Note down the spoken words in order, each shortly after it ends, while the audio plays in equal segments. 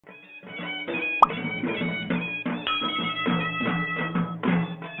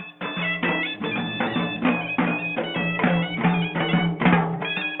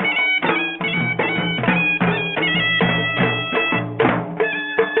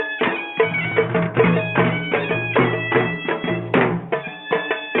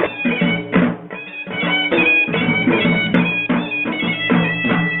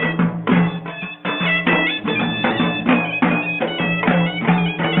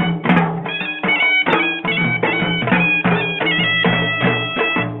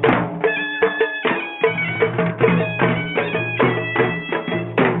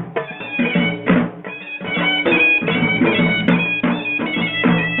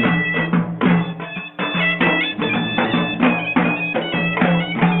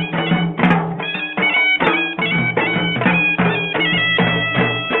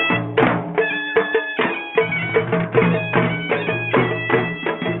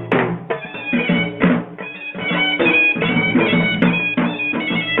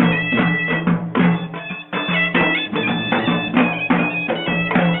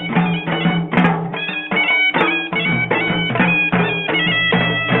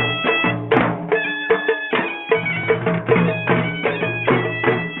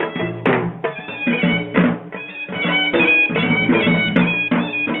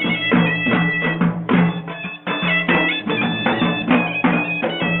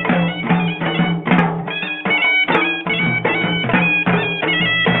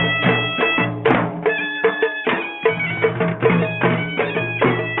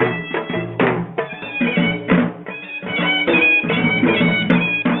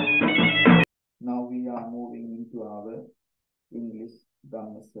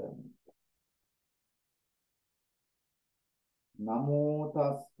Dhamma sermon. Namo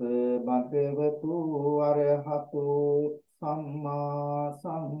tassa bhagavatu arahato samma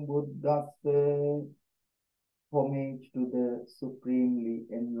sambuddhassa. Homage to the supremely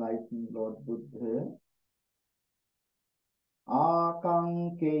enlightened Lord Buddha.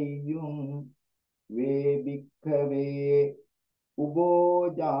 Akankeyum ve bhikkhave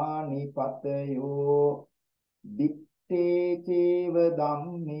ubojani patayo ditte cheva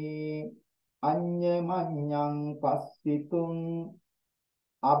dhamme anyamanyang passitum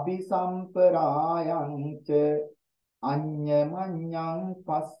abhisamparayang ca anyamanyang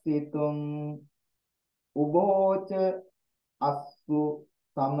passitum uboca assu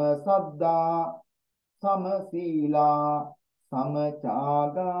samasaddha samasila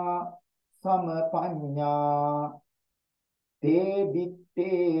samacaga samapanya te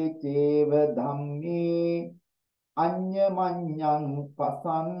ditte cheva dhamme anyamanyang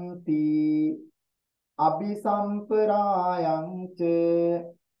pasanti abhisamparayang ca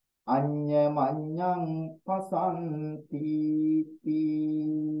anyamanyang pasanti.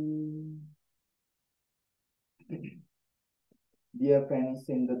 Dear friends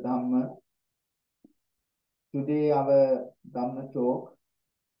in the Dhamma, today our Dhamma talk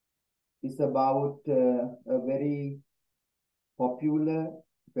is about a very popular,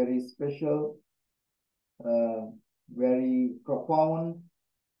 very special, very profound,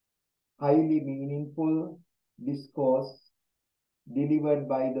 highly meaningful discourse delivered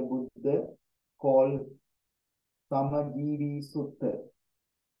by the Buddha called Samajīvī Sutta,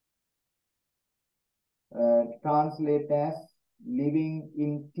 translate as living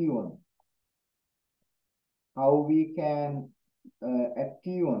in tune. How we can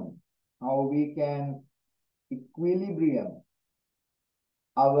attune, how we can equilibrium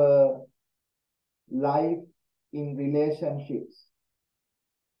our life in relationships.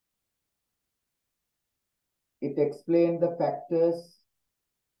 It explains the factors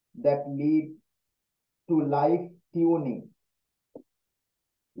that lead to life tuning.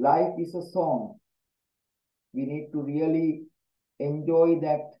 Life is a song. We need to really enjoy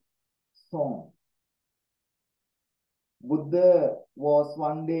that song. Buddha was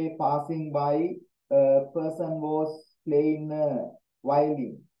one day passing by, a person was playing a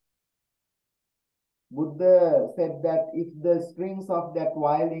violin. Buddha said that if the strings of that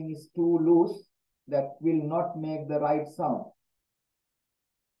violin is too loose, that will not make the right sound.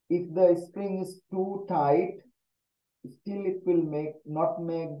 If the string is too tight, still it will not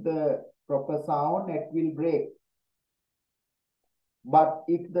make the proper sound, it will break. But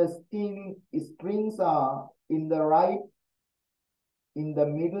if the strings are in the right, in the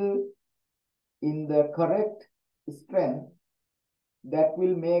middle, in the correct strength, that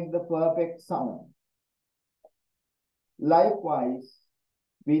will make the perfect sound. Likewise,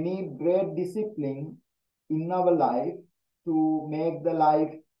 we need great discipline in our life to make the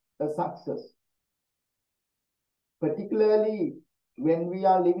life a success. Particularly when we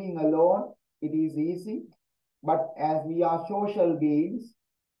are living alone, it is easy. But as we are social beings,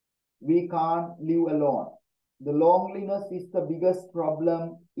 we can't live alone. The loneliness is the biggest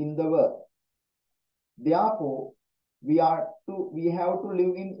problem in the world. Therefore, we have to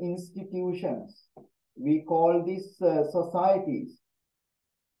live in institutions. We call these societies,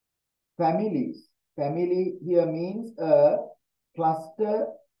 families. Family here means a cluster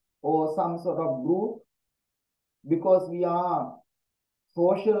or some sort of group, because we are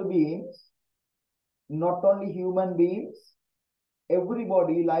social beings, not only human beings.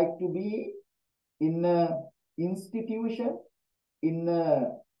 Everybody like to be in an institution, in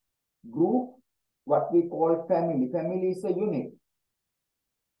a group, what we call family. Family is a unit.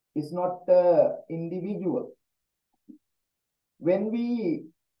 It's not individual. When we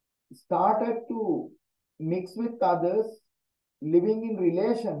started to mix with others, living in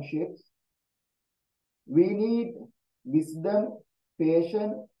relationships, we need wisdom,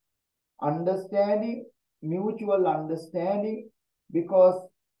 patience, understanding, mutual understanding, because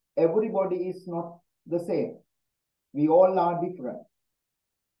everybody is not the same. We all are different.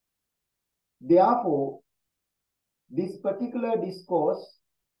 Therefore, this particular discourse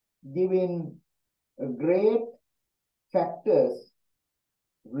giving great factors,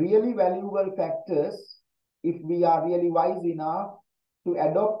 really valuable factors, if we are really wise enough to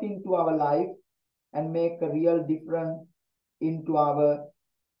adopt into our life and make a real difference into our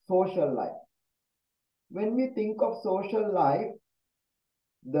social life. When we think of social life,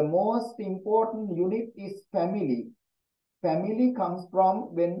 the most important unit is family. Family comes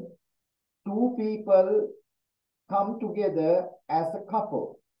from when two people come together as a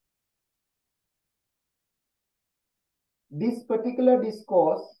couple. this particular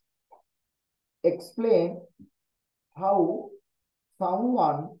discourse explains how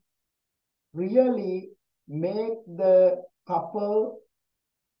someone really make the couple,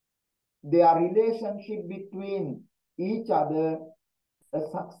 their relationship between each other,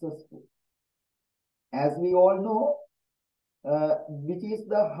 successful. As we all know, which is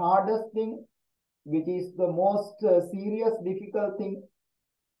the hardest thing, which is the most serious, difficult thing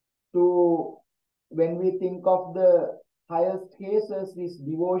to, when we think of the highest cases, is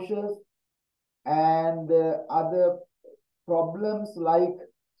divorces and other problems like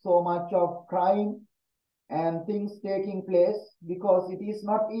so much of crime and things taking place, because it is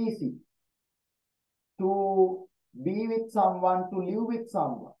not easy to be with someone, to live with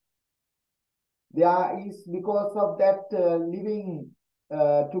someone. There is, because of that, living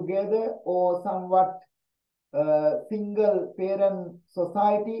together or somewhat single parent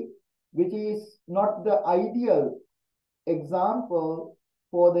society, which is not the ideal example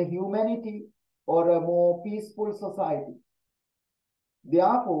for the humanity or a more peaceful society.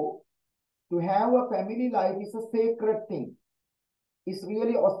 Therefore, to have a family life is a sacred thing. It's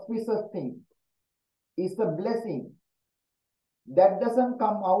really auspicious thing. It's a blessing. That doesn't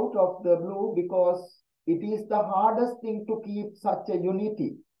come out of the blue, because it is the hardest thing to keep such a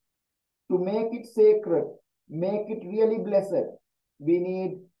unity, to make it sacred, make it really blessed. We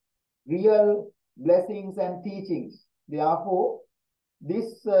need real blessings and teachings. Therefore,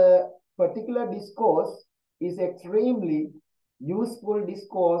 this particular discourse is extremely useful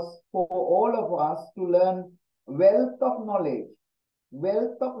discourse for all of us to learn wealth of knowledge,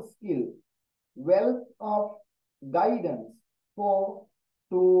 wealth of skill, wealth of guidance, for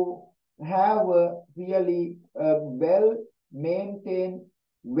to have a really well-maintained,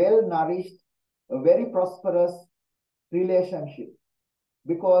 well-nourished, a very prosperous relationship.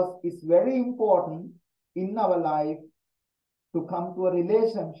 Because it's very important in our life to come to a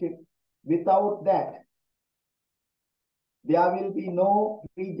relationship. Without that, there will be no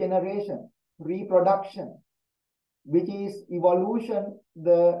regeneration, reproduction, which is evolution.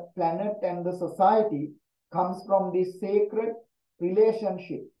 The planet and the society comes from this sacred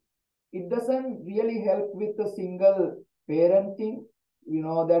relationship. It doesn't really help with the single parenting. You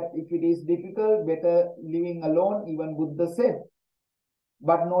know that if it is difficult, better living alone, even Buddha said.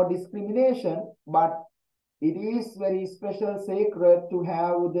 But no discrimination, but it is very special, sacred to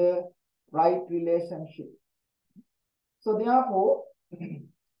have the right relationship. So therefore,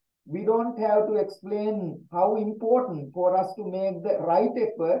 we don't have to explain how important for us to make the right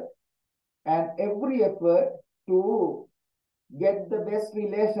effort and every effort to get the best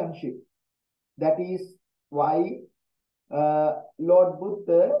relationship. That is why Lord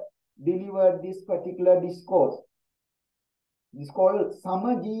Buddha delivered this particular discourse. It's called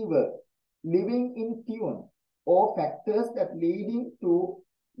Samajīvī, living in tune, or factors that leading to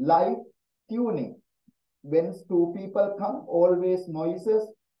life tuning. When two people come, always noises,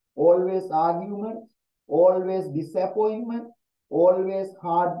 always arguments, always disappointment, always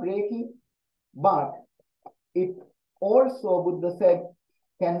heartbreaking. But it also, Buddha said,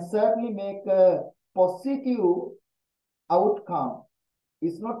 can certainly make a positive outcome.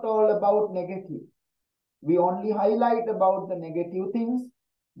 It's not all about negative. We only highlight about the negative things,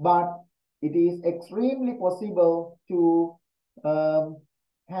 but it is extremely possible to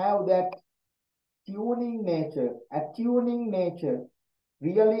have that tuning nature, attuning nature,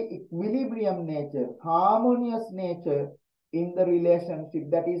 really equilibrium nature, harmonious nature in the relationship.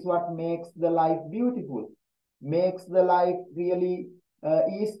 That is what makes the life beautiful, makes the life really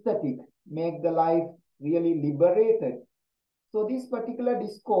aesthetic, make the life really liberated. So this particular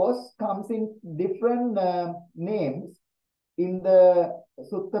discourse comes in different names in the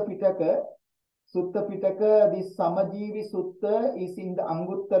Sutta Pitaka. Sutta Pitaka, this Samajīvī Sutta is in the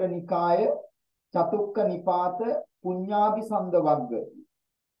Anguttara Nikaya, Chatukka Nipata, Puññābhisanda Vagga.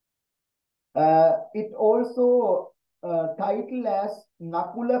 It also titled as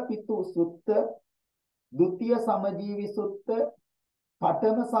Nakula Pitu Sutta, Dutiya Samajīvī Sutta,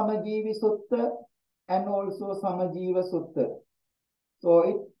 Patama Samajīvī Sutta, and also Samajīvī Sutta.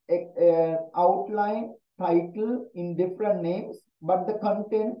 So it outline, title in different names, but the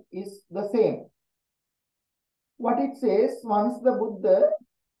content is the same. What it says, once the Buddha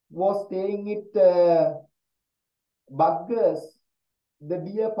was staying at Baggas, the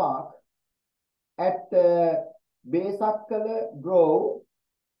deer park, at Vesakkala Grove,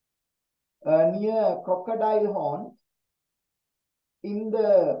 near Crocodile Horn, in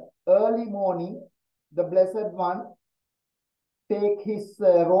the early morning, the Blessed One take his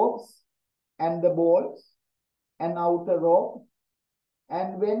robes and the balls and outer robe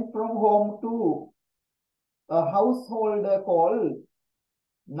and went from home to a householder called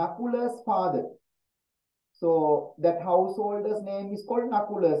Nakula's father. So that householder's name is called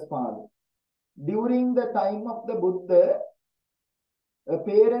Nakula's father. During the time of the Buddha,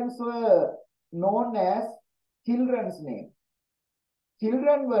 parents were known as children's name.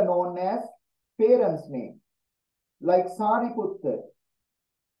 Children were known as parents' name. Like Sariputta.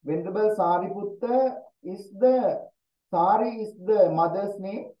 Venerable Sariputta is Sari is the mother's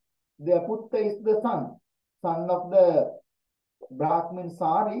name. The Putta is the son. Son of the Brahmin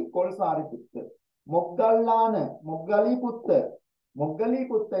Sari called Sariputta. Moggallana, Moggali Putta. Moggali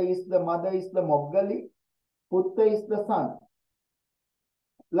Putta is the mother, is the Moggali. Putta is the son.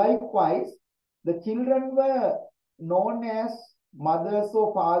 Likewise, the children were known as mother's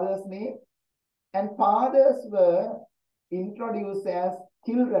or father's name, and fathers were introduced as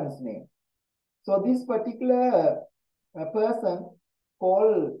children's name. So this particular person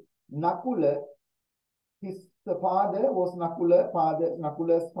called Nakula, his father was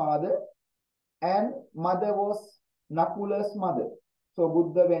Nakula's father, and mother was Nakula's mother. So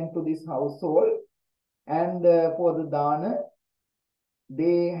Buddha went to this household, and for the dana,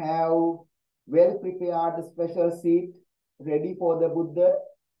 they have well prepared special seat ready for the Buddha.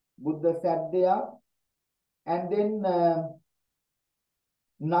 Buddha sat there, and then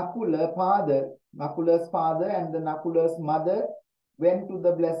Nakula's father and the Nakula's mother went to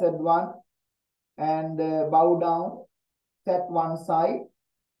the Blessed One and bowed down, sat one side,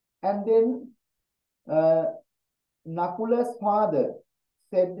 and then Nakula's father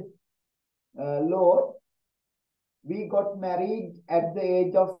said, Lord, we got married at the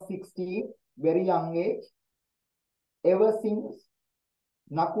age of 16, very young age. Ever since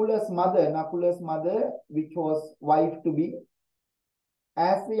Nakula's mother, which was wife to be,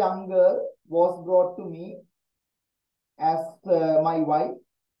 as a young girl, was brought to me as my wife.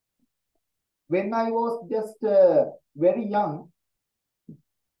 When I was just very young,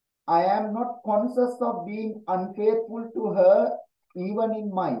 I am not conscious of being unfaithful to her, even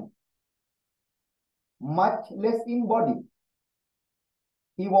in mind, much less in body.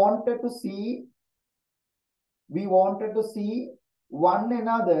 We wanted to see one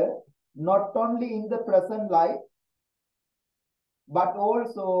another not only in the present life, but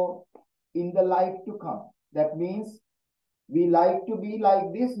also in the life to come. That means we like to be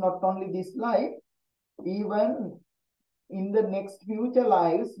like this, not only this life, even in the next future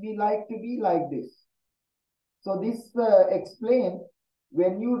lives, we like to be like this. So this explains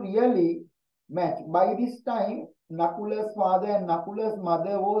when you really match. By this time, Nakula's father and Nakula's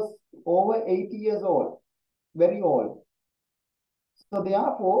mother was over 80 years old, very old. So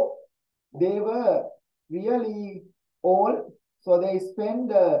therefore, they were really old. So they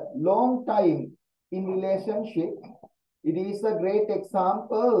spent a long time in relationship. It is a great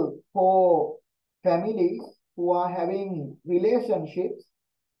example for families who are having relationships.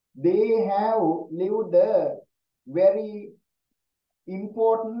 They have lived a very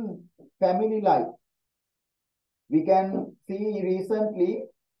important family life. We can see recently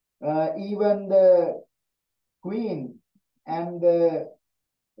even the queen and the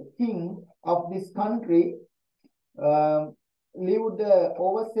king of this country lived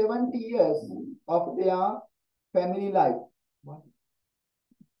over 70 years of their family life.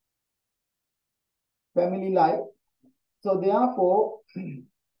 So therefore,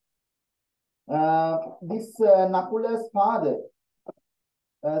 this Nakula's father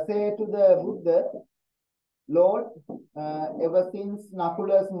said to the Buddha, Lord, ever since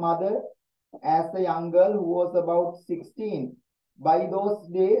Nakula's mother, as a young girl who was about 16, by those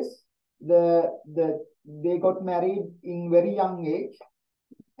days, they got married in very young age,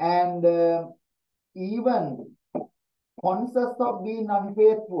 and even conscious of being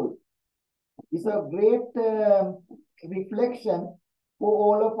unfaithful is a great reflection for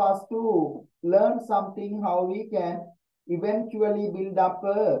all of us to learn something how we can eventually build up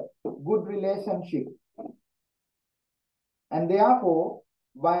a good relationship. And therefore,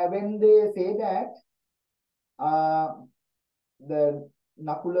 when they say that, the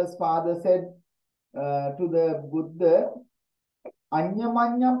Nakula's father said to the Buddha,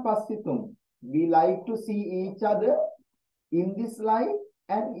 Anyamanyam Passitum, we like to see each other in this life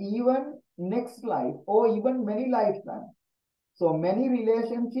and even next life, or even many lifetimes. So many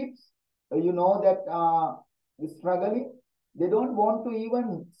relationships, you know, that are struggling, they don't want to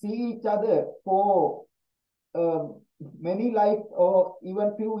even see each other for many life, or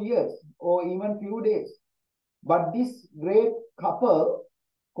even few years, or even few days. But this great couple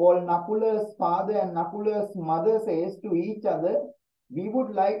called Nakula's father and Nakula's mother says to each other, we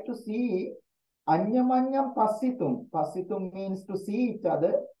would like to see Anyamanyam Passitum. Passitum means to see each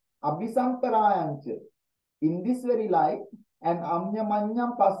other. Abhisamparayancha. in this very life, and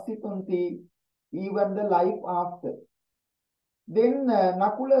amnyamanyam passitunti, even the life after. Then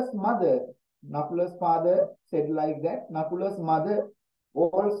Nakula's father said like that. Nakula's mother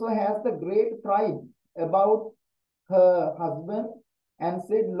also has the great pride about her husband and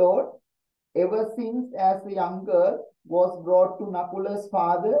said, Lord, ever since as a young girl was brought to Nakula's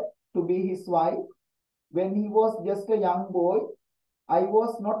father to be his wife, when he was just a young boy, I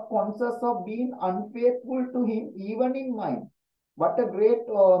was not conscious of being unfaithful to him even in mind. What a great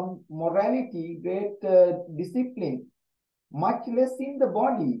morality, great discipline, much less in the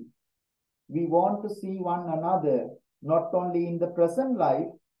body. We want to see one another, not only in the present life,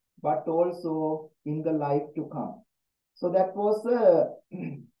 but also in the life to come. So that was a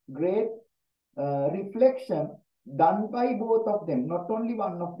great reflection done by both of them, not only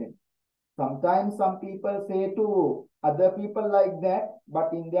one of them. Sometimes some people say to other people like that,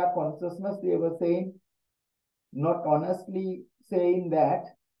 but in their consciousness they were saying, not honestly saying that,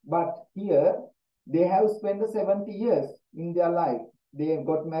 but here they have spent 70 years in their life. They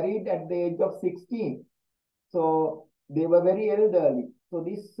got married at the age of 16. So they were very elderly. So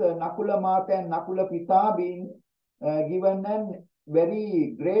this Nakula Mata and Nakula Pita being given a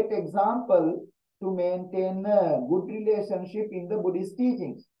very great example to maintain a good relationship in the Buddhist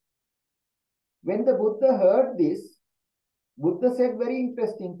teachings. When the Buddha heard this, Buddha said very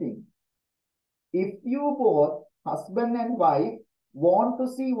interesting thing. If you both, husband and wife, want to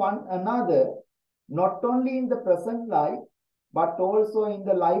see one another, not only in the present life, but also in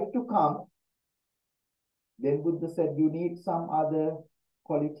the life to come, then Buddha said you need some other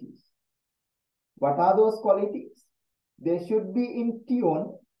qualities. What are those qualities? They should be in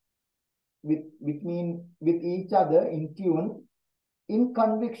tune with each other, in tune, in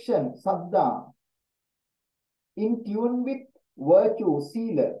conviction, saddha, in tune with virtue,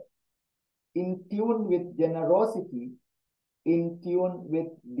 sila, in tune with generosity, in tune with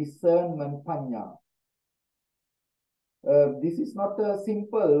discernment, panya. This is not a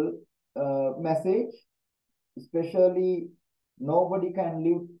simple message, especially nobody can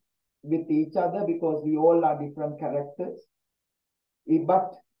live with each other because we all are different characters.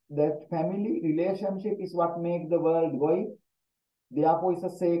 But that family relationship is what makes the world going. Therefore, it's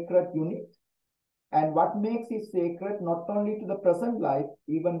a sacred unit. And what makes it sacred not only to the present life,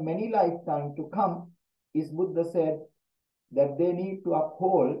 even many lifetimes to come, is Buddha said that they need to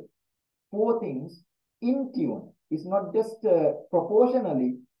uphold 4 things in tune. It's not just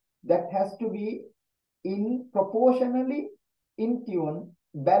proportionally, that has to be in proportionally in tune,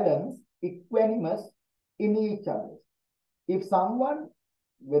 balanced, equanimous in each other. If someone,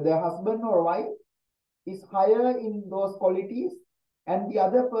 whether husband or wife, is higher in those qualities and the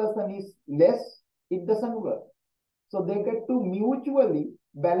other person is less, it doesn't work. So they get to mutually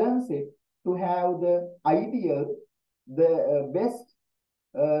balance it to have the ideal, the best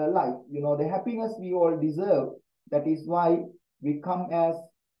life, the happiness we all deserve. That is why we come as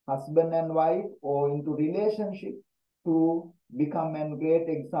husband and wife or into relationship to become a great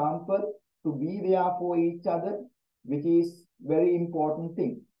example, to be there for each other, which is very important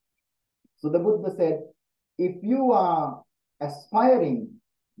thing. So the Buddha said, if you are aspiring,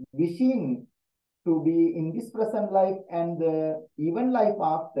 wishing to be in this present life and the even life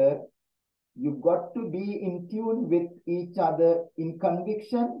after, you've got to be in tune with each other in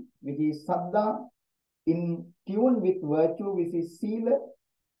conviction, which is saddha, in tune with virtue, which is sila,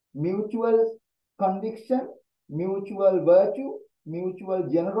 mutual conviction, mutual virtue, mutual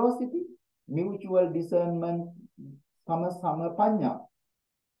generosity, mutual discernment, sama panya.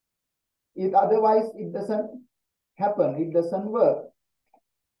 Otherwise, it doesn't happen, it doesn't work.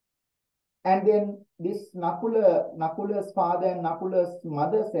 And then this Nakula's father and Nakula's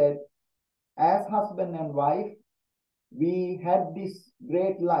mother said, as husband and wife, we had this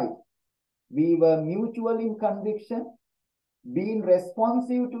great life. We were mutual in conviction, being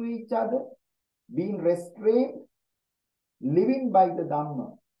responsive to each other, being restrained, living by the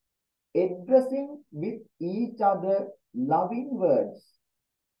Dhamma, addressing with each other loving words.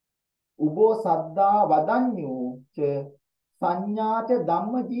 Ubo saddha vadanyu che sanyata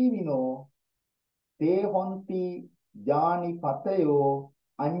Samajīvino te honti jani patayo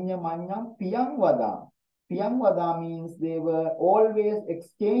anyamanyam piyang vada. Piyang vada means they were always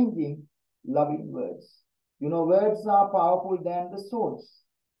exchanging loving words. Words are powerful than the swords.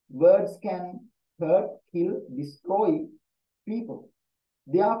 Words can hurt, kill, destroy people.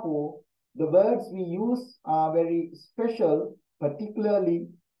 Therefore, the words we use are very special, particularly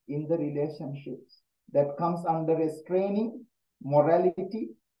in the relationships. That comes under restraining, morality,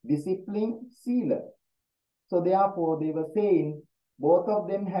 discipline, sila. So therefore, they were saying both of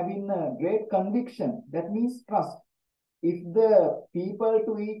them having a great conviction. That means trust. If the people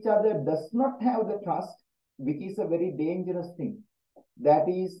to each other does not have the trust, which is a very dangerous thing, that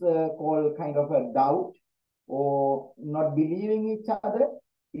is called kind of a doubt or not believing each other,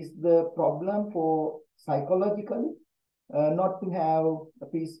 is the problem for psychologically not to have a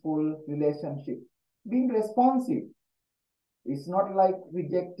peaceful relationship. Being responsive. It's not like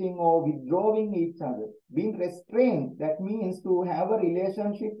rejecting or withdrawing each other. Being restrained, that means to have a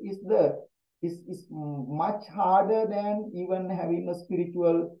relationship is much harder than even having a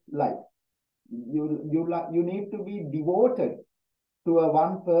spiritual life. You need to be devoted to a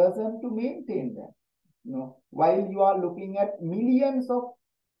one person to maintain that. You know, while you are looking at millions of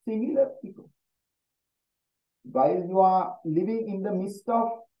similar people, while you are living in the midst of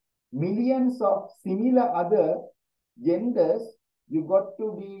millions of similar other genders, you got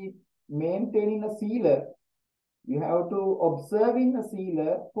to be maintaining a sila. You have to observe in a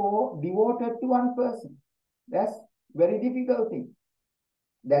sila for devoted to one person. That's very difficult thing.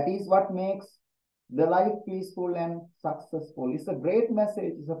 That is what makes the life peaceful and successful. It's a great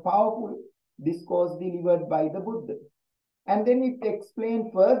message. It's a powerful discourse delivered by the Buddha. And then it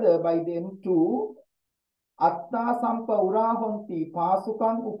explained further by them too. Atta sampa urahonti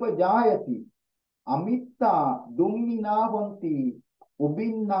pasukang upajayati. Amitta dumminahonti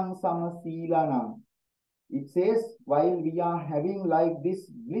ubinnang samasilanam. It says, while we are having like this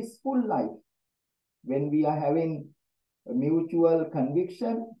blissful life, when we are having mutual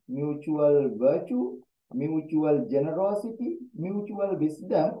conviction, mutual virtue, mutual generosity, mutual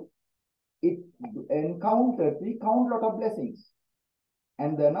wisdom, it encounters, we count a lot of blessings.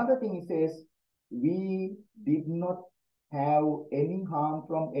 And another thing it says, we did not have any harm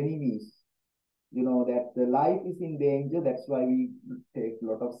from enemies. You know that the life is in danger. That's why we take a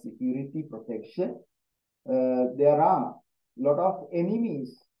lot of security, protection. There are a lot of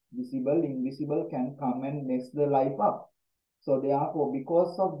enemies, visible, invisible, can come and mess the life up. So therefore,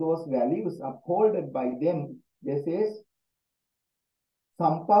 because of those values upholded by them, they says,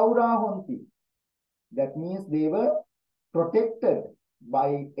 Sampaura honti. That means they were protected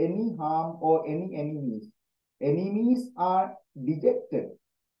by any harm or any enemies. Enemies are dejected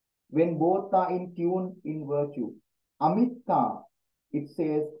when both are in tune in virtue. Amitta, it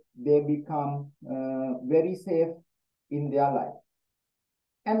says they become very safe in their life.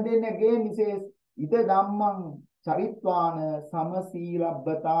 And then again it says, Ida Dhammang Charitwana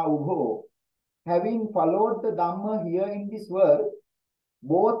Samasilabhata Ubho. Having followed the Dhamma here in this world,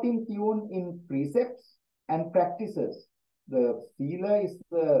 both in tune in precepts and practices. The Sila is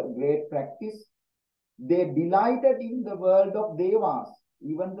the great practice. They delighted in the world of Devas.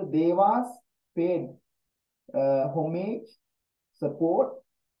 Even the Devas paid homage, support,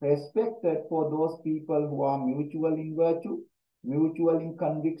 respected for those people who are mutual in virtue, mutual in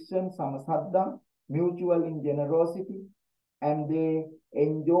conviction, samasaddam, mutual in generosity, and they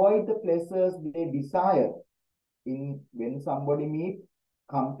enjoy the pleasures they desire. When somebody meet,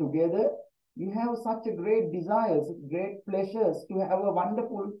 come together, you have such a great desires, great pleasures to have a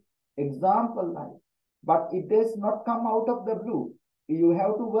wonderful example life. But it does not come out of the blue. You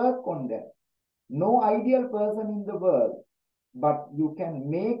have to work on that. No ideal person in the world, but you can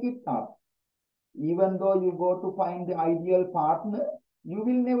make it up. Even though you go to find the ideal partner, you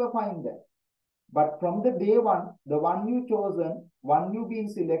will never find that. But from the day one, the one you chosen, one you been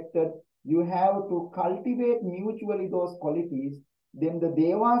selected, you have to cultivate mutually those qualities. Then the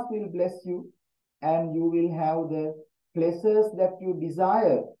Devas will bless you and you will have the pleasures that you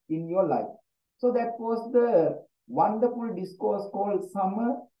desire in your life. So that was the wonderful discourse called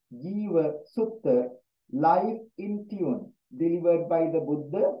Samajīvī Sutta, Life in Tune, delivered by the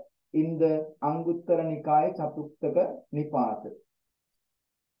Buddha in the Anguttara Nikaya Chatuttaka Nipata.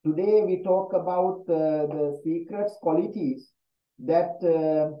 Today we talk about the secrets, qualities that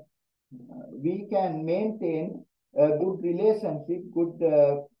we can maintain a good relationship, good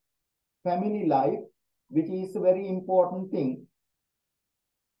family life, which is a very important thing.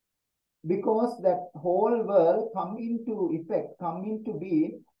 Because that whole world come into effect, come into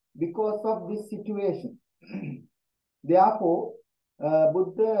being because of this situation. Therefore,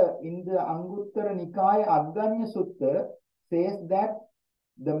 Buddha in the Anguttara Nikaya Aggañña Sutta says that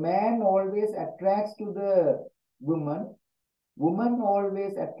the man always attracts to the woman, woman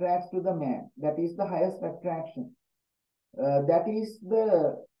always attracts to the man. That is the highest attraction. That is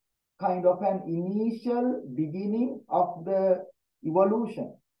the kind of an initial beginning of the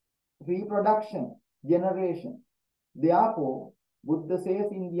evolution, reproduction, generation. Therefore, Buddha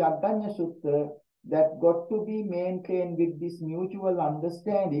says in the Aggañña Sutta that got to be maintained with this mutual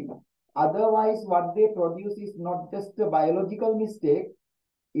understanding Otherwise, what they produce is not just a biological mistake,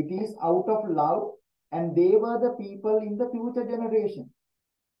 it is out of love, and they were the people in the future generation.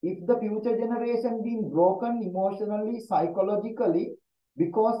 If the future generation been broken emotionally, psychologically,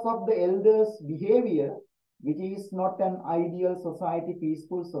 because of the elders' behavior, which is not an ideal society,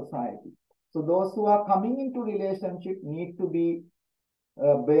 peaceful society. So those who are coming into relationship need to be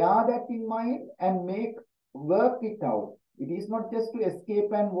bear that in mind and work it out. It is not just to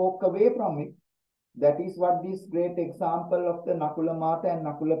escape and walk away from it. That is what this great example of the Nakula Mata and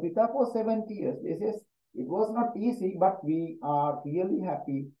Nakula Pita for 70 years. They say it was not easy, but we are really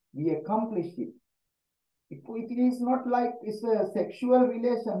happy we accomplished it. It is not like it's a sexual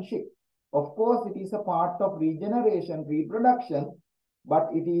relationship. Of course, it is a part of regeneration, reproduction, but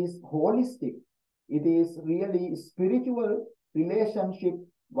it is holistic. It is really spiritual relationship,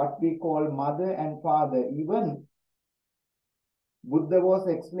 what we call mother and father. Even Buddha was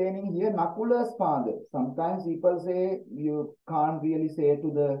explaining here Nakula's father. Sometimes people say you can't really say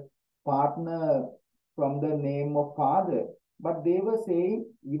to the partner from the name of father. But they were saying,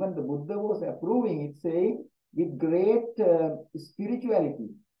 even the Buddha was approving it, saying with great spirituality,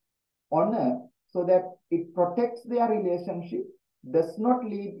 honor, so that it protects their relationship, does not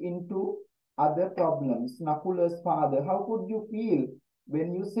lead into other problems. Nakula's father, how could you feel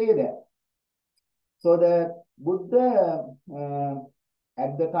when you say that? So the Buddha,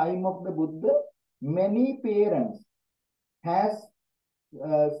 at the time of the Buddha, many parents has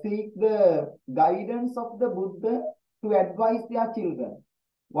seek the guidance of the Buddha to advise their children.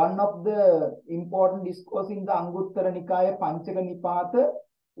 One of the important discourse in the Anguttara Nikaya Panchaka Nipata,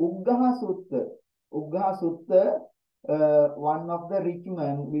 Uggaha Sutta. Uggaha Sutta, one of the rich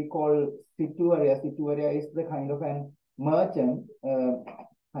men we call Situarya. Situarya is the kind of an merchant,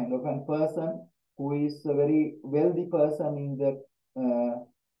 kind of a person who is a very wealthy person in the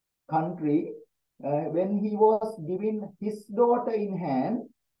country. When he was giving his daughter in hand,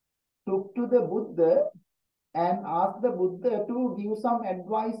 took to the Buddha and asked the Buddha to give some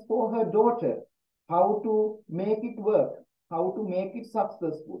advice for her daughter, how to make it work, how to make it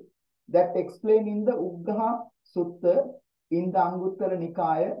successful. That explained in the Uggaha Sutta in the Anguttara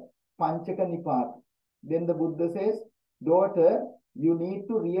Nikaya Panchaka Nipata. Then the Buddha says, daughter, you need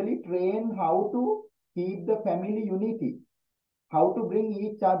to really train how to keep the family unity, how to bring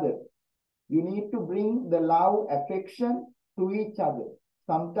each other. You need to bring the love, affection to each other.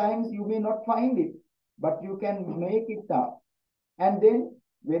 Sometimes you may not find it, but you can make it up. And then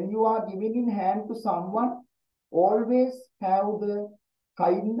when you are giving in hand to someone, always have the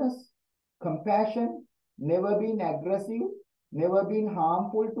kindness, compassion, never been aggressive, never been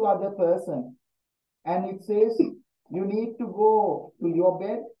harmful to other person. And it says you need to go to your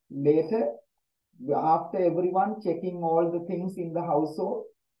bed later, after everyone checking all the things in the household,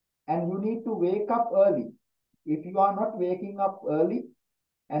 and you need to wake up early. If you are not waking up early,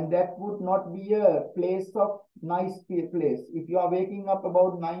 and that would not be a place of nice place. If you are waking up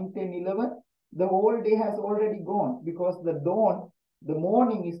about 9, 10, 11, the whole day has already gone, because the dawn, the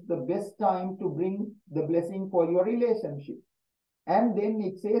morning is the best time to bring the blessing for your relationship. And then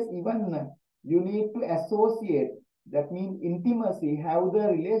it says even you need to associate, that means intimacy, have the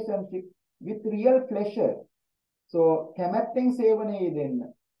relationship with real pleasure. So kamatten sevane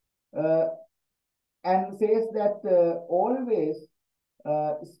then, and says that always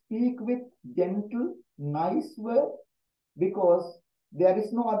speak with gentle, nice word, because there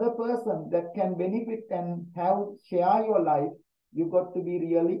is no other person that can benefit and share your life. You got to be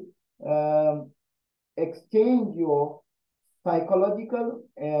really exchange your psychological,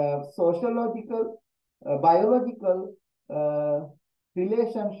 sociological, biological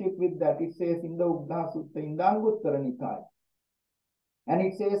relationship with that. It says in the Uggaha Sutta in the Anguttara Nikaya. And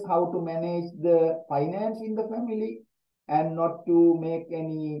it says how to manage the finance in the family and not to make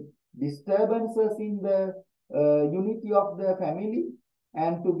any disturbances in the unity of the family,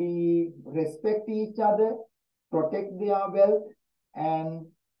 and to be respect each other, protect their wealth, and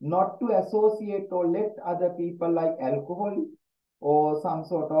not to associate or let other people like alcohol or some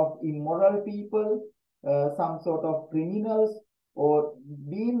sort of immoral people, some sort of criminals, or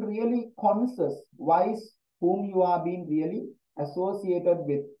being really conscious, wise, whom you are being really associated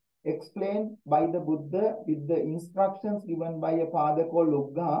with, explained by the Buddha with the instructions given by a father called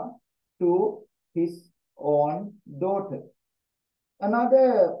Uggaha to his own daughter.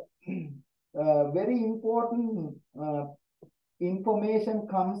 Another very important information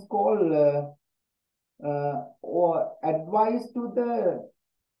comes called or advice to the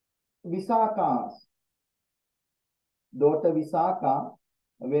Visakha's daughter Vassāna,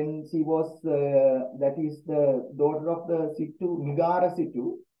 when she was, that is the daughter of the Sittu, Migara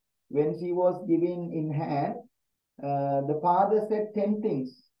Sittu, when she was given in hand, the father said 10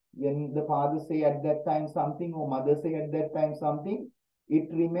 things. When the father say at that time something or mother say at that time something, it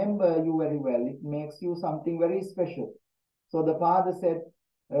remember you very well. It makes you something very special. So the father said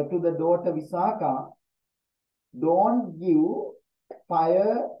to the daughter Visakha, don't give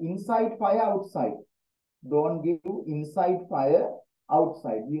fire inside, fire outside. Don't give inside fire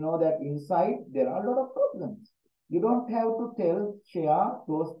outside. You know that inside there are a lot of problems. You don't have to share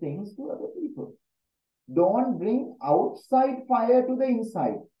those things to other people. Don't bring outside fire to the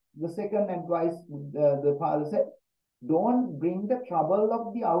inside. The second advice the father said, don't bring the trouble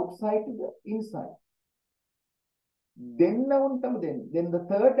of the outside to the inside. Then the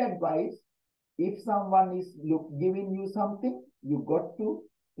third advice, if someone is giving you something, you got to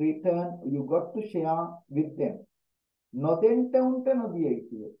return, you got to share with them.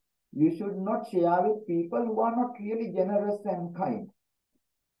 You should not share with people who are not really generous and kind.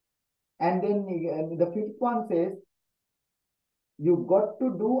 And then the fifth one says, you got to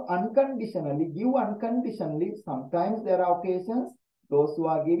do unconditionally, give unconditionally. Sometimes there are occasions, those who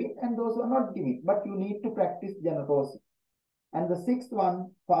are giving and those who are not giving, but you need to practice generosity. And the sixth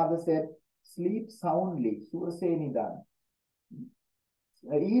one, father said, sleep soundly,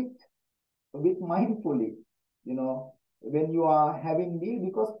 eat with mindfully, you know, when you are having meal,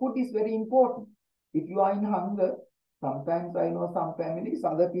 because food is very important. If you are in hunger, sometimes I know some families,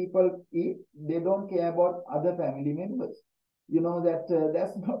 other people eat, they don't care about other family members. You know that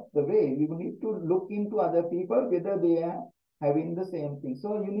that's not the way. You need to look into other people, whether they are having the same thing.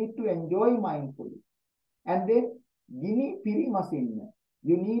 So you need to enjoy mindfully. And then, gini pirimasinna.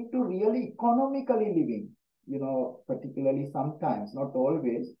 You need to really economically living. You know, particularly sometimes, not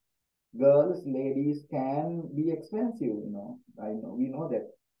always. Girls, ladies can be expensive, you know. I know, we know that.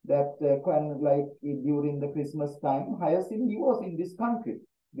 That like during the Christmas time, Hyacinth was in this country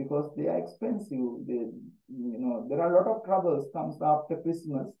because they are expensive. They, you know, there are a lot of troubles comes after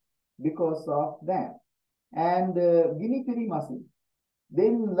Christmas because of that. And gini pirimasi.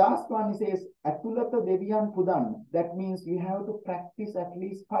 Then last one says atulata deviyan pudan. That means you have to practice at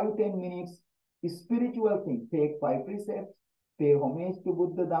least 5-10 minutes spiritual thing. Take 5 precepts, pay homage to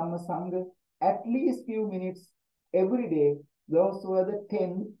Buddha, Dhamma, Sangha, at least few minutes every day. Those were the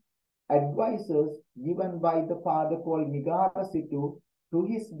 10 advices given by the father called Nigarasitu to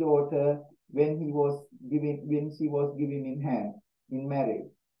his daughter when she was given in hand in marriage.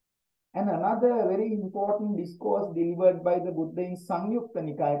 And another very important discourse delivered by the Buddha in Samyukta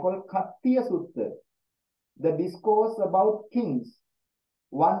Nikaya called Kattiya Sutta, the discourse about kings.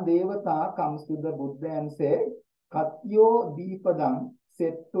 One Devata comes to the Buddha and says, Katyo Deepadam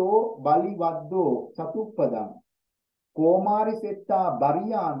Setto Balivaddo Satuppadam Komari Setta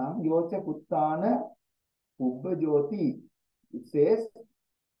Bariyanam Yocha Puttana Ubbajoti. It says,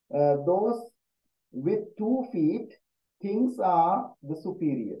 those with 2 feet, kings are the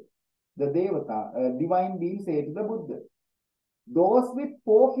superior. The Devata, divine being, say to the Buddha. Those with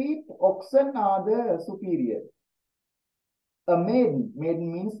 4 feet, oxen are the superior. A maiden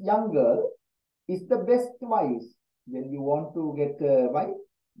means young girl, is the best wife. When you want to get a wife,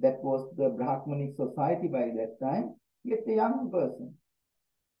 that was the Brahmanic society by that time, get a young person.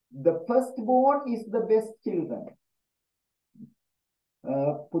 The firstborn is the best children.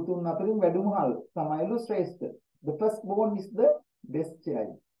 Putun Natarin Vedumhal, Samaylu Shrestha. The firstborn is the best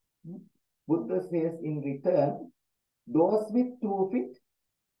child. Buddha says in return, those with 2 feet,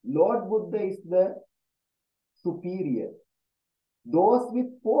 Lord Buddha is the superior. Those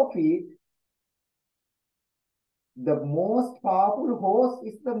with 4 feet, the most powerful horse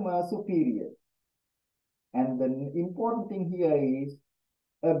is the superior. And the important thing here is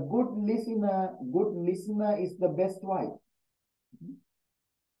a good listener is the best wife.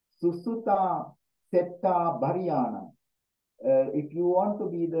 Susuta Setta Bharyana. If you want to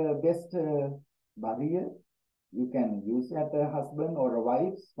be the best bharya, you can use as a husband or a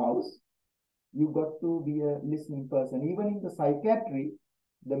wife, spouse. You got to be a listening person. Even in the psychiatry,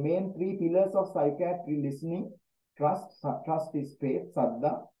 the main 3 pillars of psychiatry: listening, trust is faith,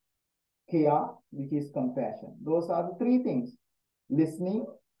 saddha, care, which is compassion. Those are the 3 things: listening,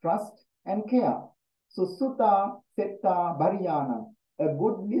 trust, and care. So sutta, setta, bharyana. A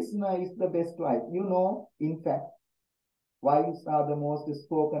good listener is the best wife. You know, in fact, wives are the most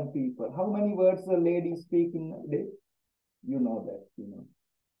spoken people. How many words a lady speaks in a day? You know that, you know.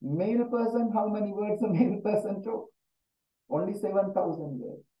 Male person, how many words a male person talks? Only 7,000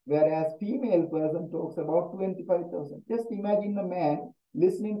 words. Whereas female person talks about 25,000. Just imagine a man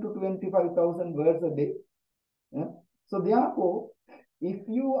listening to 25,000 words a day. Yeah? So therefore, if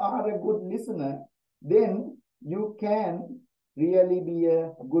you are a good listener, then you can really be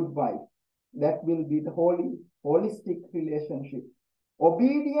a good wife. That will be the holistic relationship.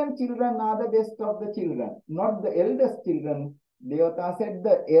 Obedient children are the best of the children, not the eldest children. Devata said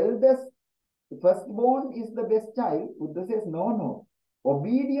the eldest, firstborn is the best child. Buddha says, no.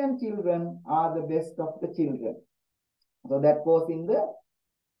 Obedient children are the best of the children. So that was in the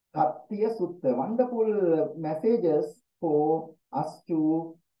Kathya Sutta. Wonderful messages for us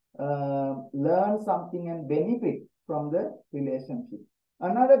to learn something and benefit from the relationship.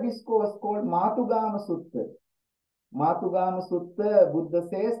 Another discourse called Matugama Sutta. Matugama Sutta, Buddha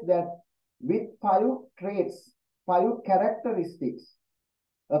says that with 5 traits, 5 characteristics,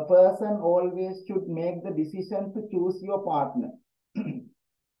 a person always should make the decision to choose your partner.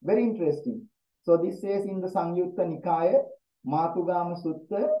 Very interesting. So this says in the Samyutta Nikaya, Matugama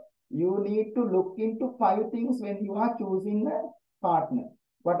Sutta, you need to look into 5 things when you are choosing a partner.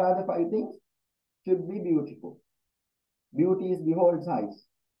 What are the 5 things? Should be beautiful. Beauty is behold's eyes.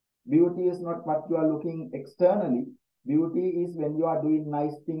 Beauty is not what you are looking externally. Beauty is when you are doing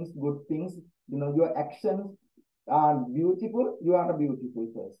nice things, good things. Your actions are beautiful. You are a beautiful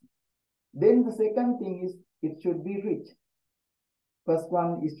person. Then the second thing is it should be rich. First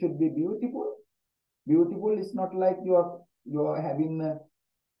one, it should be beautiful. Beautiful is not like you're having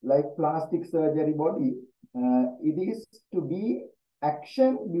like plastic surgery body. It is to be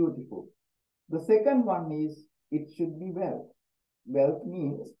action beautiful. The second one is it should be wealth. Wealth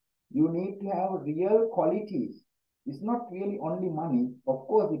means you need to have real qualities. It's not really only money. Of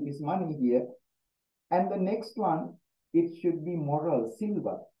course, it is money here. And the next one, it should be moral,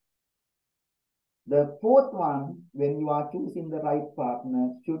 silver. The fourth one, when you are choosing the right partner,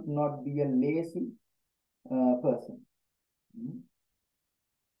 should not be a lazy person.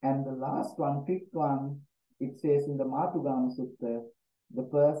 And the last one, 5th one, it says in the Matugama Sutta, the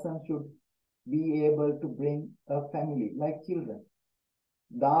person should be able to bring a family, like children.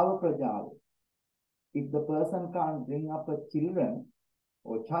 Dava Prajal. If the person can't bring up a children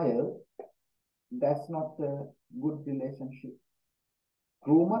or child, that's not a good relationship.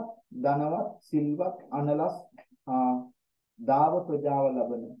 Krumat, Danavat, Silvat, Analas, Dava Prajava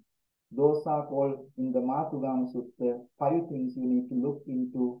Labana. Those are called in the Matugama Sutta 5 things you need to look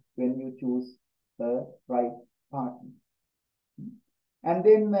into when you choose the right partner. And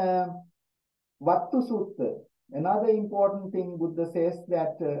then Vattu Sutta, another important thing Buddha says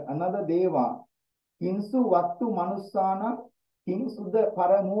that another Deva, Kinsu Vattu Manussana, Kinsu the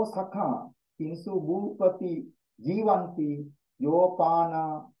Paramo Sakha, Kinsu Bhupati Ivanthi,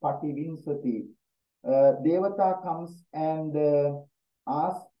 Yopana Pativinsati. Devata comes and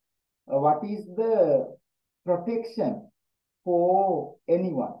asks, what is the protection for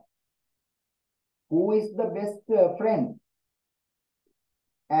anyone? Who is the best friend?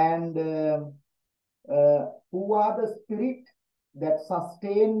 And who are the spirit that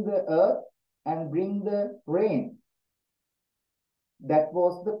sustain the earth and bring the rain? That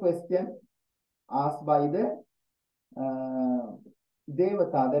was the question asked by the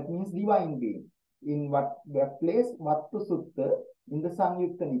Devata, that means divine being. In what place? Vattu Sutta in the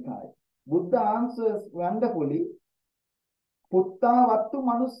Samyutta Nikaya. Buddha answers wonderfully, Putta Vattu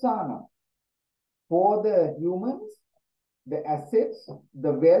Manussana. For the humans, the assets,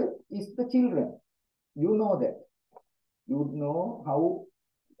 the wealth is the children. You know that. You know how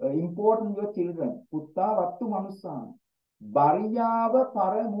important your children. Putta Vattu Manussana. Bharyava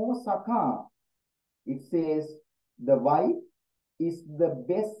Paramo Sakha. It says the wife is the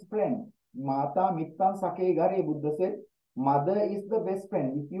best friend. Mata Mittan Sake Gare, Buddha said, mother is the best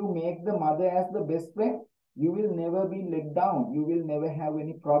friend. If you make the mother as the best friend, you will never be let down. You will never have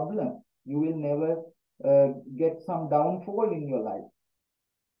any problem. You will never get some downfall in your life.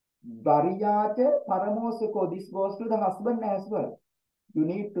 Bhariyate Paramosako, this goes to the husband as well. You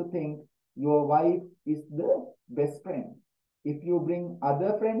need to think your wife is the best friend. If you bring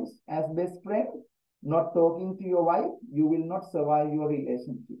other friends as best friend, not talking to your wife, you will not survive your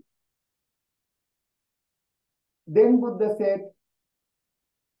relationship. Then Buddha said,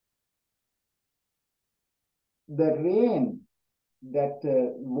 the rain, that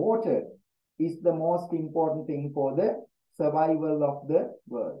water, is the most important thing for the survival of the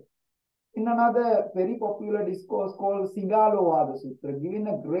world. In another very popular discourse called Singalowada Sutra, giving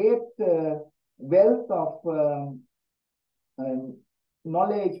a great wealth of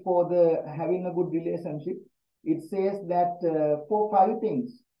knowledge for having a good relationship, it says that for 5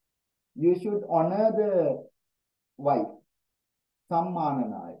 things, you should honor the wife,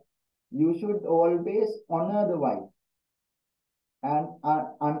 Sammananaya. You should always honor the wife. And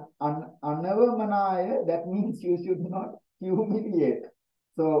Anavamanaya, that means you should not humiliate.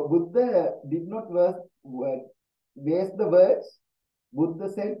 So Buddha did not waste the words. Buddha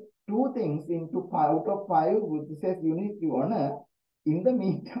said 2 things out of 5. Buddha says you need to honor. In the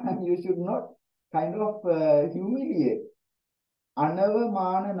meantime, you should not kind of humiliate.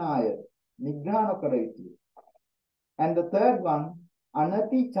 Anavamananaya, nigrana karayati. And the third one,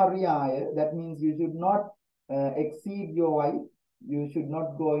 anati charyaya, that means you should not exceed your wife. You should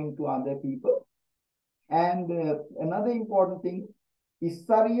not go into other people. And another important thing,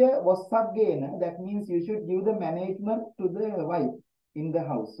 Issariya Vassāna, that means you should give the management to the wife in the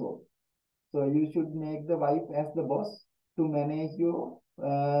household. So you should make the wife as the boss to manage your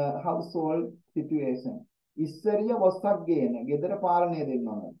household situation. Issariya Vassāna, gedara pālane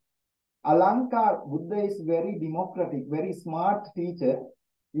denna. Alankar, Buddha is very democratic, very smart teacher.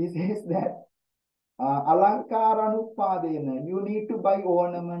 He says that Alankaranupadena, you need to buy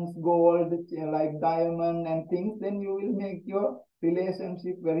ornaments, gold, like diamond and things, then you will make your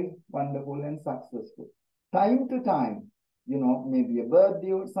relationship very wonderful and successful. Time to time, maybe a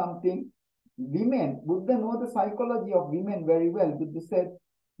birthday or something. Women, Buddha knows the psychology of women very well. Buddha said,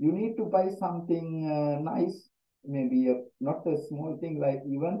 you need to buy something nice, maybe not a small thing like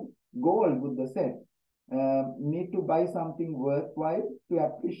even gold, Buddha said. Need to buy something worthwhile to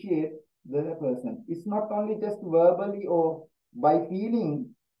appreciate the person. It's not only just verbally or by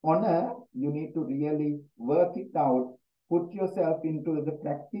feeling honor, you need to really work it out, put yourself into the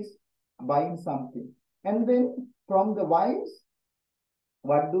practice, buying something. And then from the wives,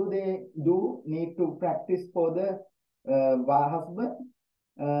 what do they do? Need to practice for the husband.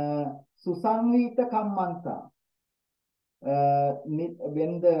 Susanvita kammanta.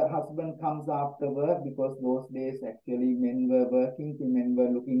 When the husband comes after work, because those days actually men were working, men were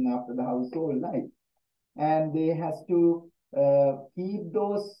looking after the household life, and they has to keep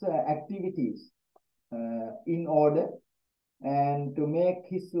those activities in order, and to make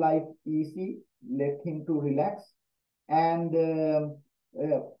his life easy, let him to relax. And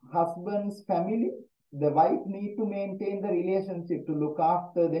husband's family, the wife need to maintain the relationship, to look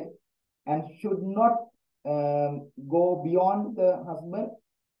after them, and should not go beyond the husband.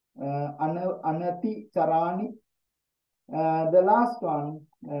 Anati charani. The last one,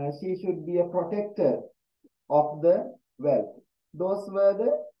 she should be a protector of the wealth. Those were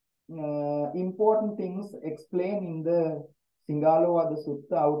the important things explained in the kālō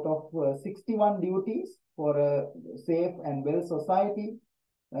Sutta out of 61 duties for a safe and well society.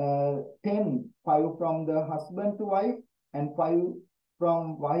 10, 5 from the husband to wife, and 5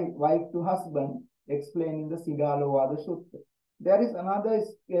 from wife to husband, explained in the kālō Sutta. There is another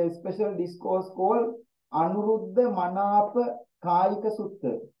special discourse called Anuruddha Manapa Kāyika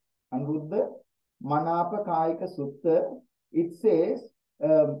Sutta. Anuruddha Manapa Kāyika Sutta. It says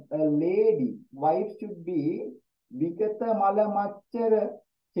a lady, wife should be Vikata Malamachara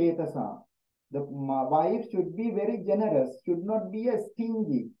Chetasa. The wife should be very generous, should not be a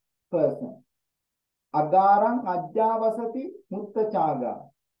stingy person. Agarang Ajjavasati Muttachaga.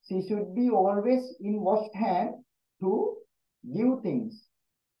 She should be always in washed hand to give things.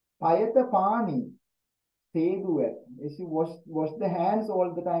 Payata Pani, Seduet. She wash the hands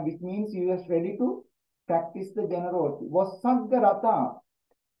all the time, which means you are ready to practice the generosity. Vassāna.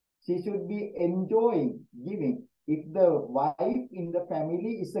 She should be enjoying giving. If the wife in the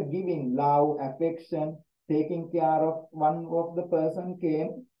family is a giving, love, affection, taking care of, one of the person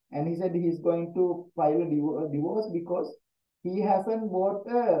came and he said he's going to file a divorce because he hasn't bought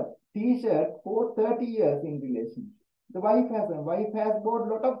a t-shirt for 30 years in relationship. The wife hasn't. Wife has bought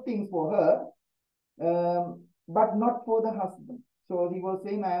a lot of things for her, but not for the husband. So he was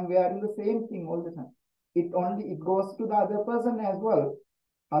saying, I am wearing the same thing all the time. It goes to the other person as well.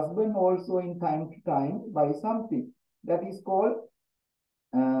 Husband also in time to time buy something. That is called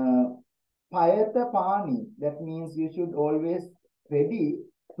Payata Pani. That means you should always ready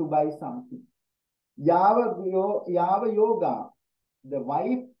to buy something. Yava Yoga. The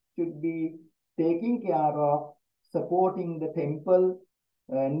wife should be taking care of, supporting the temple,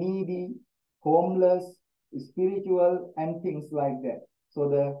 needy, homeless, spiritual, and things like that.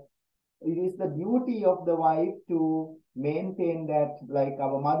 So it is the duty of the wife to maintain that. Like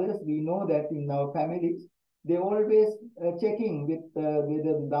our mothers, we know that in our families, they always checking with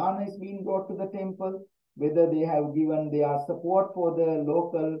whether the dana is being brought to the temple, whether they have given their support for the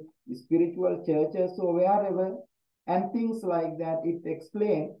local spiritual churches or wherever, and things like that. It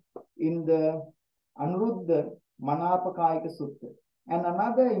explained in the Anuruddha Manapa Kāyika Sutta. And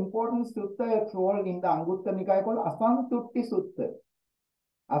another important sutta called in the Anguttara Nikaya called Asantutti Sutta.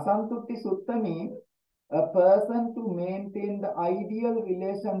 Asantutti Sutta means a person to maintain the ideal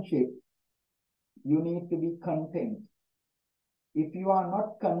relationship, you need to be content. If you are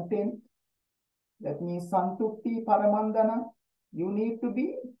not content, That means Santutti Paramandana. You need to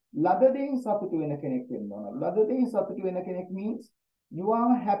be Ladadein Satutu වෙන කෙනෙක් වෙන්න ඕන. Ladadein Satutu වෙන කෙනෙක් means you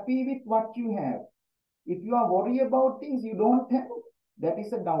are happy with what you have. If you are worried about things you don't have, that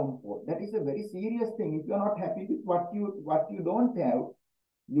is a downfall. That is a very serious thing. If you are not happy with what you don't have,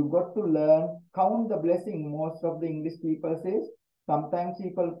 you got to learn, count the blessing. Most of the English people says, sometimes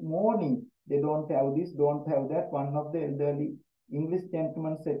people mourning, they don't have this, don't have that. One of the elderly English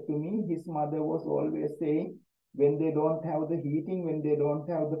gentlemen said to me, his mother was always saying, when they don't have the heating, when they don't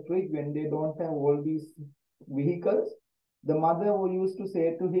have the fridge, when they don't have all these vehicles, the mother who used to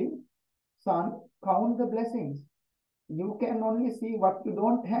say to him, son, count the blessings. You can only see what you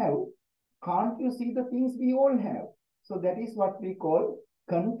don't have. Can't you see the things we all have? So that is what we call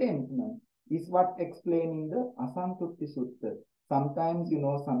contentment, is what explained in the Asantutti Sutta. Sometimes,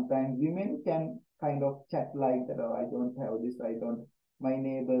 sometimes women can kind of chat like that, oh, I don't have this, my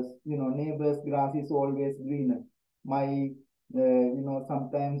neighbor's grass is always greener. My,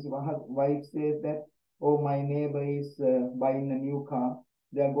 sometimes wife says that, oh, my neighbor is buying a new car.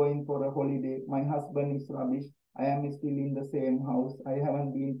 They are going for a holiday. My husband is rubbish. I am still in the same house. I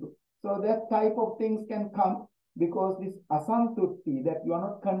haven't been to. So that type of things can come because this asantutti, that you are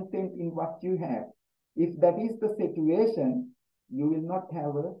not content in what you have. If that is the situation, you will not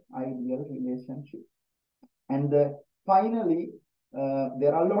have an ideal relationship. And finally,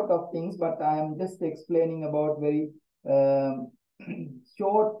 there are a lot of things, but I am just explaining about very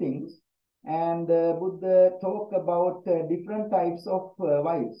short things. And Buddha talk about different types of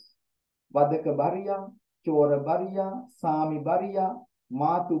wives. Vadaka Bharya, Chora Bharya, Sami Bharya,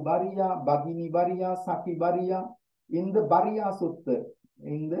 Matu Bharya, Bhagini Bharya, Saki Bharya. In the Bharya Sutta,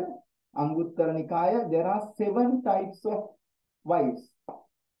 in the Anguttara Nikaya, there are 7 types of wives.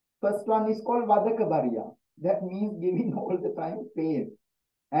 First one is called Vadaka Bharya. That means giving all the time pain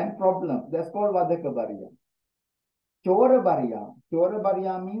and problem. That's called Vadaka Bharya. Chora Bharya. Chora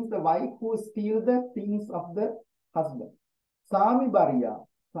Bharya means the wife who steals the things of the husband. Sami Bharya.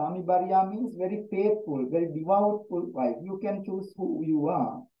 Sami Bharya means very faithful, very devoutful wife. You can choose who you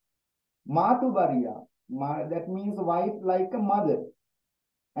are. Matu Bharya. That means wife like a mother.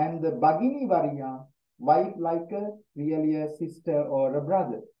 And the Bhagini Bharya, wife like really a sister or a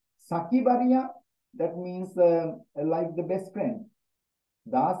brother. Saki Bharya, that means like the best friend.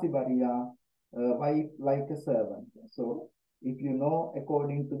 Dasi Bharya, wife like a servant. So if you know,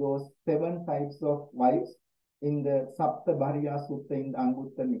 according to those 7 types of wives in the Sapta Bharya Sutta in the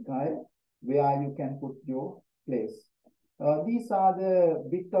Anguttara Nikaya, where you can put your place. These are the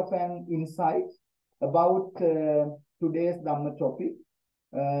bit of an insight about today's Dhamma topic,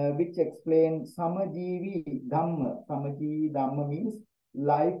 which explains Samajīvī Dhamma. Samajīvī Dhamma means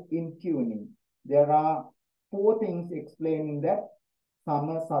life in tuning. There are 4 things explaining that.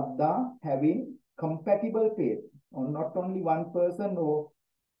 Sama Saddha, having compatible faith, or not only one person or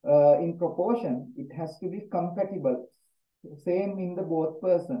in proportion, it has to be compatible, same in the both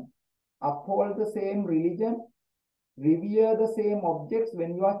person. Uphold the same religion, revere the same objects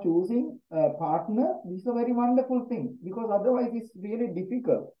when you are choosing a partner. This is a very wonderful thing, because otherwise it's really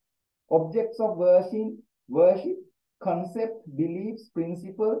difficult. Objects of worship, concept, beliefs,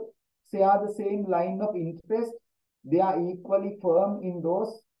 principles, share the same line of interest. They are equally firm in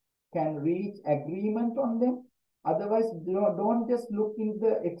those, can reach agreement on them. Otherwise, don't just look in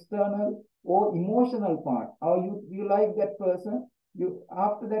the external or emotional part. Or you like that person,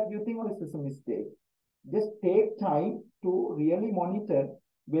 after that you think, oh, this is a mistake. Just take time to really monitor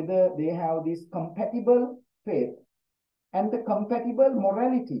whether they have this compatible faith and the compatible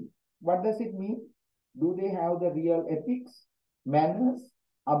morality. What does it mean? Do they have the real ethics, manners,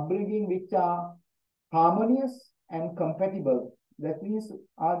 upbringing which are harmonious and compatible? That means,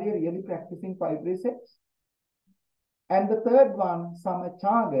 are they really practicing 5 precepts? And the third one,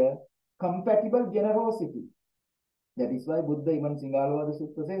 Samachaga, compatible generosity. That is why Buddha even Singalwada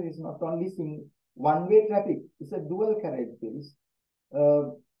Sutta says it's not only one-way traffic, it's a dual carriage.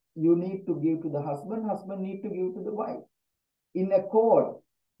 You need to give to the husband, husband need to give to the wife. In accord,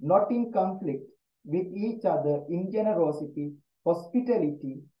 not in conflict with each other, in generosity,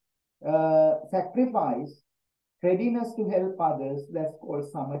 hospitality, sacrifice, readiness to help others, that's called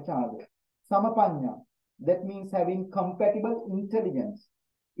Samachaga. Samapanya, that means having compatible intelligence.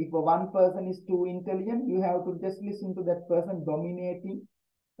 If one person is too intelligent, you have to just listen to that person dominating.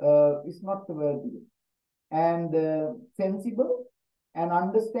 It's not worthy. And sensible and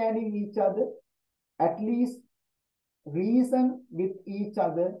understanding each other, at least reason with each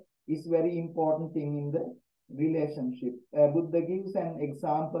other is very important thing in the relationship. Buddha gives an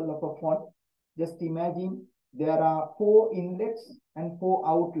example of a font. Just imagine there are 4 inlets and 4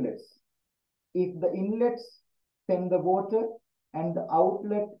 outlets. If the inlets send the water and the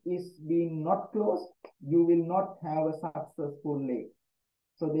outlet is being not closed, you will not have a successful lake.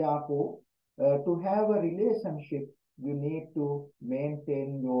 So therefore, to have a relationship, you need to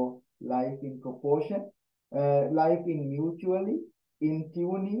maintain your life in proportion, life in mutually, in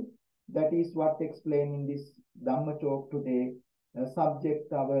tuning. That is what explained in this Dhamma talk today.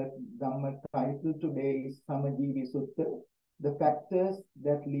 Subject, our Dhamma title today is Samajīvī Sutta, the factors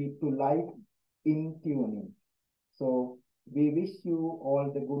that lead to life in tuning. So we wish you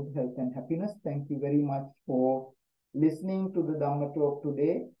all the good health and happiness. Thank you very much for listening to the Dhamma talk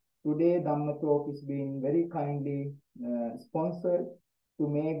today. Today Dhamma talk is being very kindly sponsored to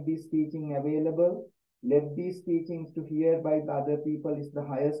make this teaching available. Let these teachings to hear by the other people is the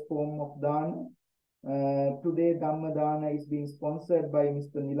highest form of dana. Today Dhamma Dana is being sponsored by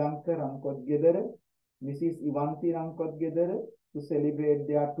Mr. Nilanka Rankothgedara, Mrs. Ivanthi Rankothgedara, to celebrate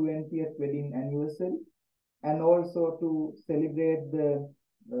their 20th wedding anniversary, and also to celebrate the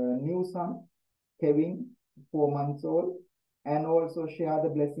new son, Kevin, 4 months old, and also share the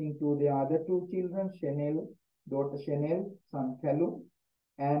blessing to their other 2 children, Shenelle, daughter Shenelle, son Callum,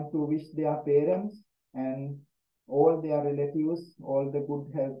 and to wish their parents and all their relatives all the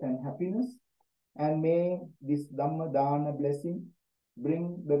good health and happiness. And may this Dhamma Dana blessing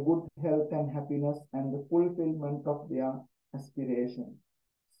bring the good health and happiness and the fulfillment of their aspiration.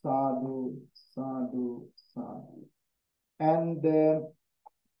 Sadhu, sadhu, sadhu. And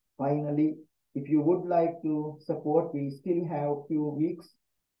finally, if you would like to support, we still have a few weeks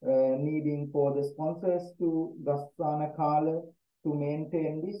needing for the sponsors to Vassāna kālō to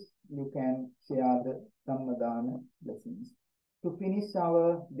maintain this. You can share the Dhamma Dana blessings. To finish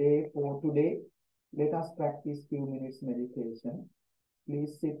our day for today, let us practice few minutes meditation.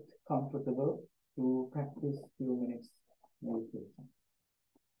 Please sit comfortable to practice few minutes meditation.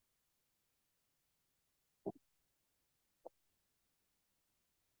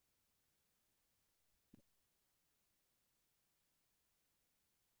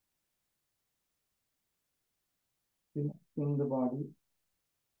 Relaxing the body.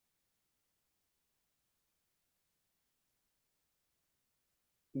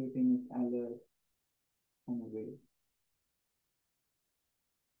 Keeping it alert and awake.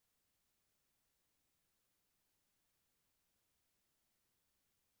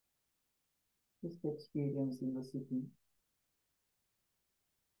 Just experiencing the sitting.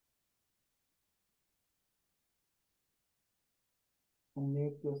 And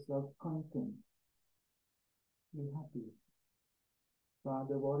make yourself content. Be happy.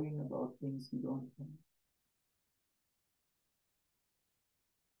 Rather worrying about things you don't want.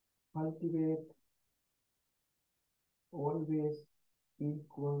 Cultivate always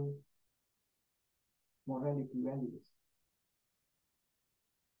equal morality values,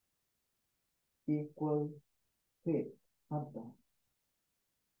 equal faith, saddha,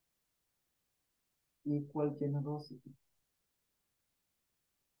 equal generosity,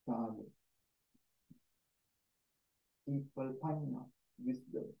 kālō, equal panya,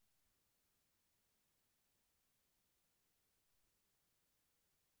 wisdom.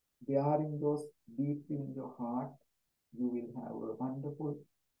 Bearing those deeply in your heart, you will have a wonderful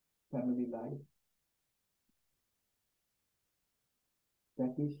family life.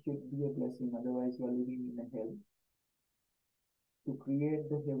 That is should be a blessing, otherwise you are living in a hell. To create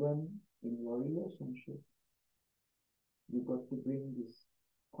the heaven in your relationship, you got to bring these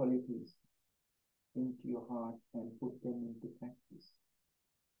qualities into your heart and put them into practice.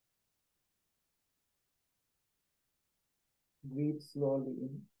 Breathe slowly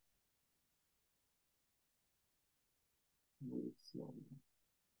in. Breathe slowly.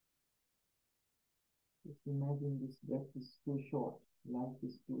 Just imagine this breath is too short. Life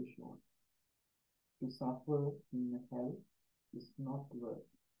is too short. To suffer in hell is not worth.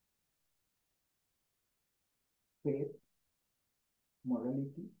 Faith,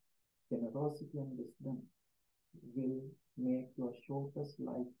 morality, generosity and wisdom will make your shortest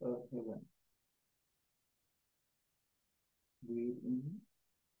life a heaven. Breathe in.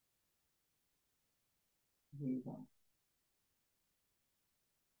 Breathe out.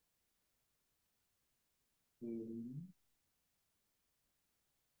 Breathe in.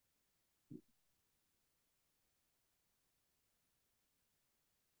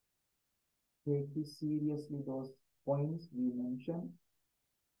 Take this seriously, those points we mentioned.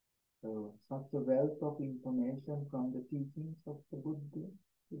 Such a wealth of information from the teachings of the Buddha.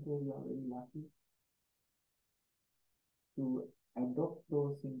 Today we are very lucky to adopt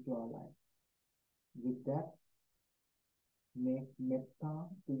those into our life. With that, make metta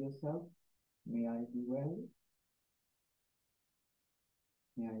to yourself. May I be well.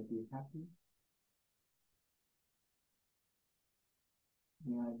 May I be happy.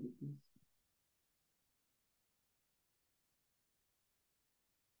 peaceful.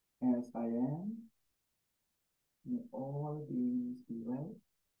 As I am, may all beings be well.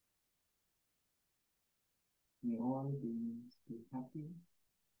 May all beings be happy.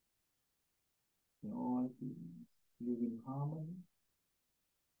 May all beings live in harmony,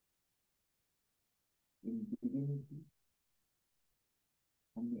 in divinity,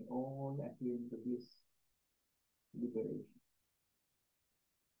 and may all attain the bliss, liberation.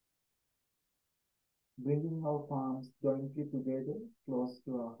 Bringing our palms jointly together, close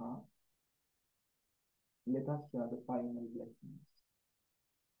to our heart, let us share the final blessings.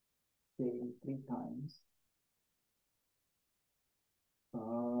 Say 3 times.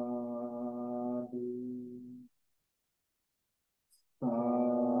 Sadhu, sadhu,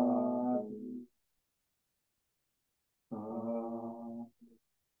 sadhu.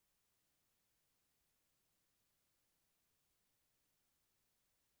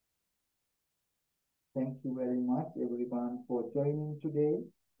 Thank you very much, everyone, for joining today,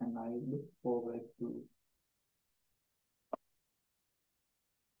 and I look forward to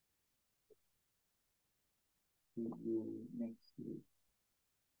see you next week.